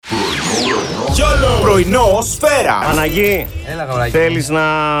Πρωινό σφαίρα. Παναγί, θέλεις να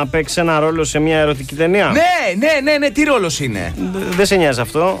παίξεις ένα ρόλο σε μια ερωτική ταινία? Ναι, τι ρόλος είναι? Δεν σε νοιάζει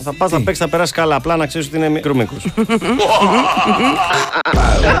αυτό. Θα πας να παίξεις, θα περάσεις καλά. Απλά να ξέρεις ότι είναι μικρού μήκους. 6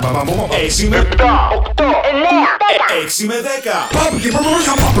 με 7, 8, 9, 10. 6 με 10.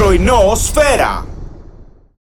 Πρωινό σφαίρα.